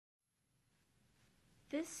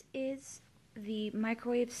This is the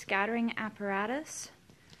microwave scattering apparatus,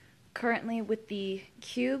 currently with the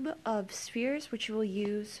cube of spheres which you will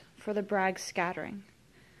use for the Bragg scattering.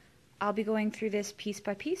 I'll be going through this piece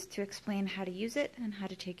by piece to explain how to use it and how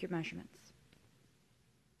to take your measurements.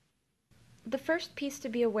 The first piece to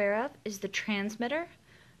be aware of is the transmitter.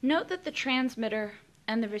 Note that the transmitter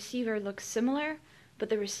and the receiver look similar, but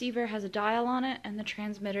the receiver has a dial on it and the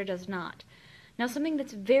transmitter does not. Now, something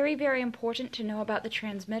that's very, very important to know about the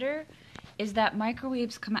transmitter is that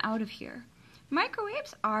microwaves come out of here.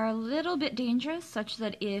 Microwaves are a little bit dangerous, such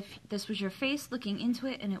that if this was your face looking into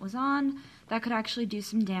it and it was on, that could actually do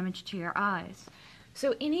some damage to your eyes.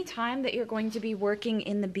 So any time that you're going to be working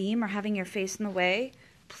in the beam or having your face in the way,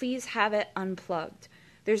 please have it unplugged.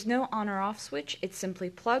 There's no on or off switch, it's simply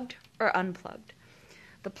plugged or unplugged.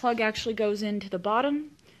 The plug actually goes into the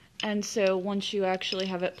bottom, and so once you actually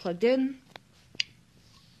have it plugged in,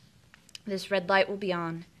 this red light will be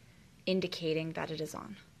on, indicating that it is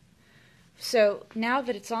on. So now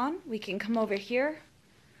that it's on, we can come over here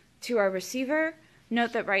to our receiver.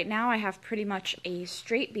 Note that right now I have pretty much a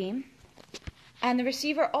straight beam, and the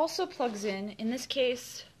receiver also plugs in this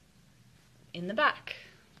case, in the back.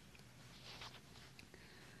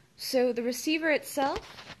 So the receiver itself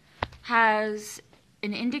has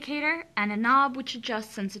an indicator and a knob which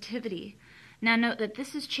adjusts sensitivity. Now note that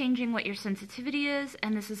this is changing what your sensitivity is,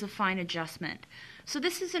 and this is a fine adjustment. So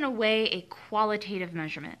this is in a way a qualitative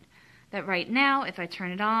measurement. That right now, if I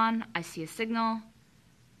turn it on, I see a signal,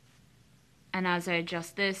 and as I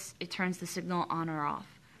adjust this, it turns the signal on or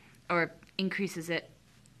off, or increases it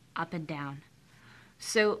up and down.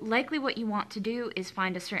 So likely what you want to do is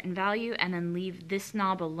find a certain value and then leave this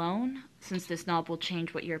knob alone, since this knob will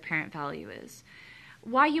change what your apparent value is.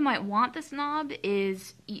 Why you might want this knob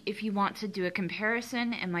is if you want to do a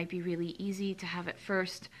comparison, it might be really easy to have it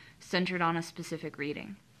first centered on a specific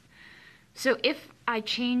reading. So if I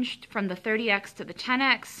changed from the 30x to the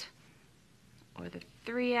 10x, or the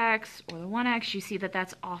 3x, or the 1x, you see that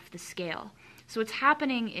that's off the scale. So what's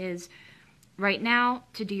happening is, right now,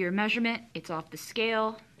 to do your measurement, it's off the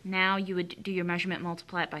scale. Now you would do your measurement,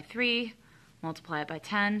 multiply it by 3, multiply it by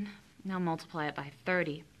 10, now multiply it by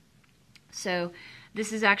 30. So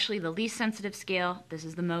this is actually the least sensitive scale, this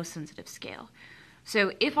is the most sensitive scale.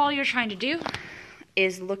 So if all you're trying to do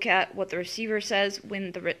is look at what the receiver says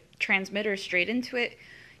when the transmitter is straight into it,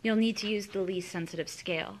 you'll need to use the least sensitive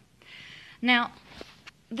scale. Now,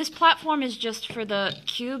 this platform is just for the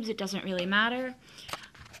cubes, it doesn't really matter,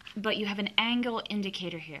 but you have an angle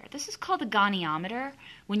indicator here. This is called a goniometer,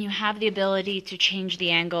 when you have the ability to change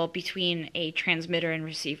the angle between a transmitter and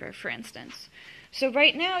receiver, for instance. So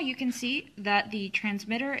right now you can see that the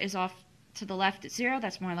transmitter is off to the left at 0,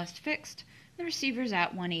 that's more or less fixed. The receiver's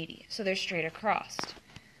at 180, so they're straight across.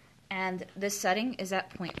 And this setting is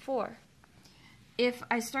at 0.4. If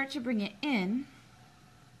I start to bring it in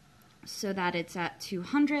so that it's at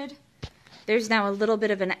 200, there's now a little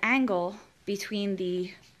bit of an angle between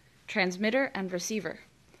the transmitter and receiver.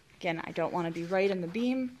 Again, I don't want to be right in the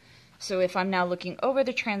beam, so if I'm now looking over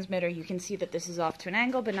the transmitter, you can see that this is off to an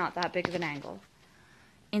angle, but not that big of an angle.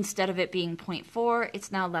 Instead of it being 0.4, it's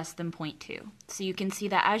now less than 0.2. So you can see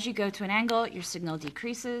that as you go to an angle, your signal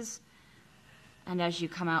decreases, and as you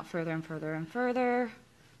come out further and further and further,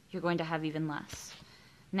 you're going to have even less.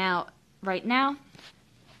 Now, right now,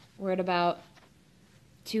 we're at about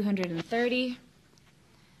 230.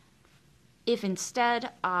 If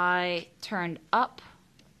instead I turned up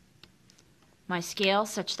my scale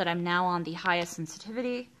such that I'm now on the highest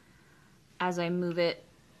sensitivity, as I move it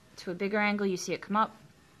to a bigger angle, you see it come up,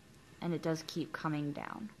 and it does keep coming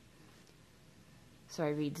down. So I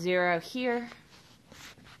read 0 here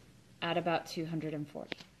at about 240.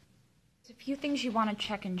 There's a few things you want to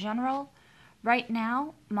check in general. Right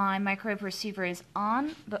now, my microwave receiver is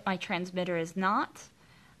on, but my transmitter is not.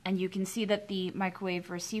 And you can see that the microwave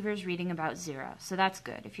receiver is reading about 0. So that's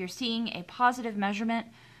good. If you're seeing a positive measurement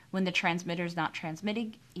when the transmitter is not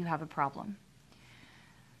transmitting, you have a problem.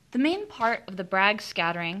 The main part of the Bragg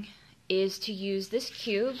scattering is to use this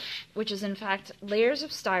cube, which is in fact layers of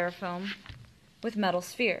styrofoam with metal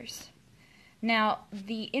spheres. Now,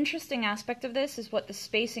 the interesting aspect of this is what the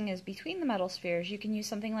spacing is between the metal spheres. You can use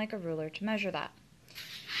something like a ruler to measure that.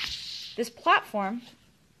 This platform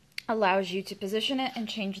allows you to position it and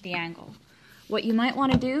change the angle. What you might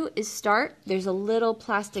want to do is start, there's a little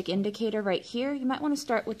plastic indicator right here, you might want to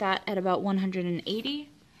start with that at about 180,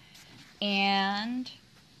 and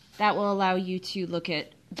that will allow you to look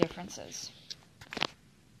at differences.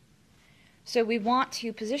 So we want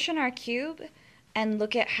to position our cube and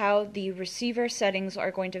look at how the receiver settings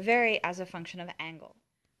are going to vary as a function of angle.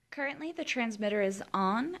 Currently the transmitter is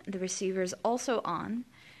on, the receiver is also on,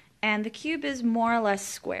 and the cube is more or less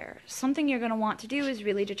square. Something you're going to want to do is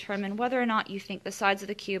really determine whether or not you think the sides of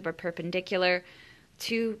the cube are perpendicular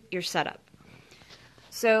to your setup.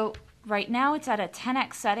 So right now it's at a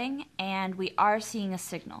 10x setting and we are seeing a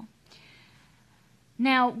signal.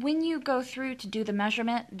 Now when you go through to do the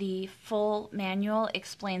measurement, the full manual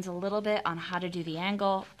explains a little bit on how to do the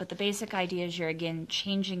angle, but the basic idea is you're again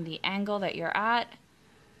changing the angle that you're at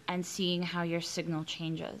and seeing how your signal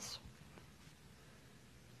changes.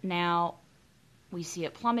 Now we see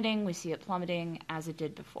it plummeting as it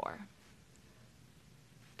did before.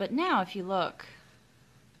 But now if you look,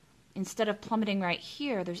 instead of plummeting right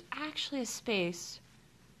here, there's actually a space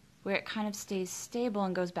where it kind of stays stable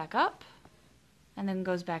and goes back up and then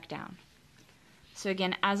goes back down. So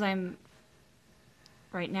again,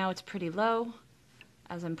 right now it's pretty low.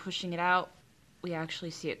 As I'm pushing it out, we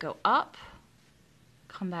actually see it go up,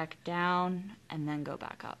 come back down, and then go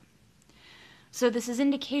back up. So this is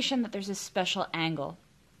indication that there's a special angle.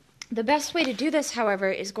 The best way to do this,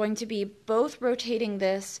 however, is going to be both rotating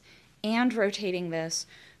this and rotating this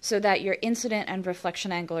so that your incident and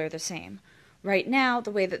reflection angle are the same. Right now,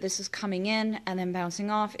 the way that this is coming in and then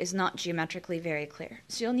bouncing off is not geometrically very clear.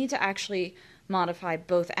 So you'll need to actually modify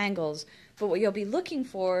both angles, but what you'll be looking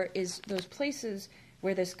for is those places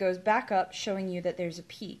where this goes back up, showing you that there's a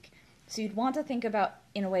peak. So you'd want to think about,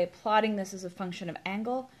 in a way, plotting this as a function of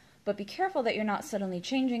angle, but be careful that you're not suddenly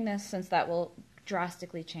changing this, since that will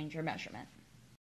drastically change your measurement.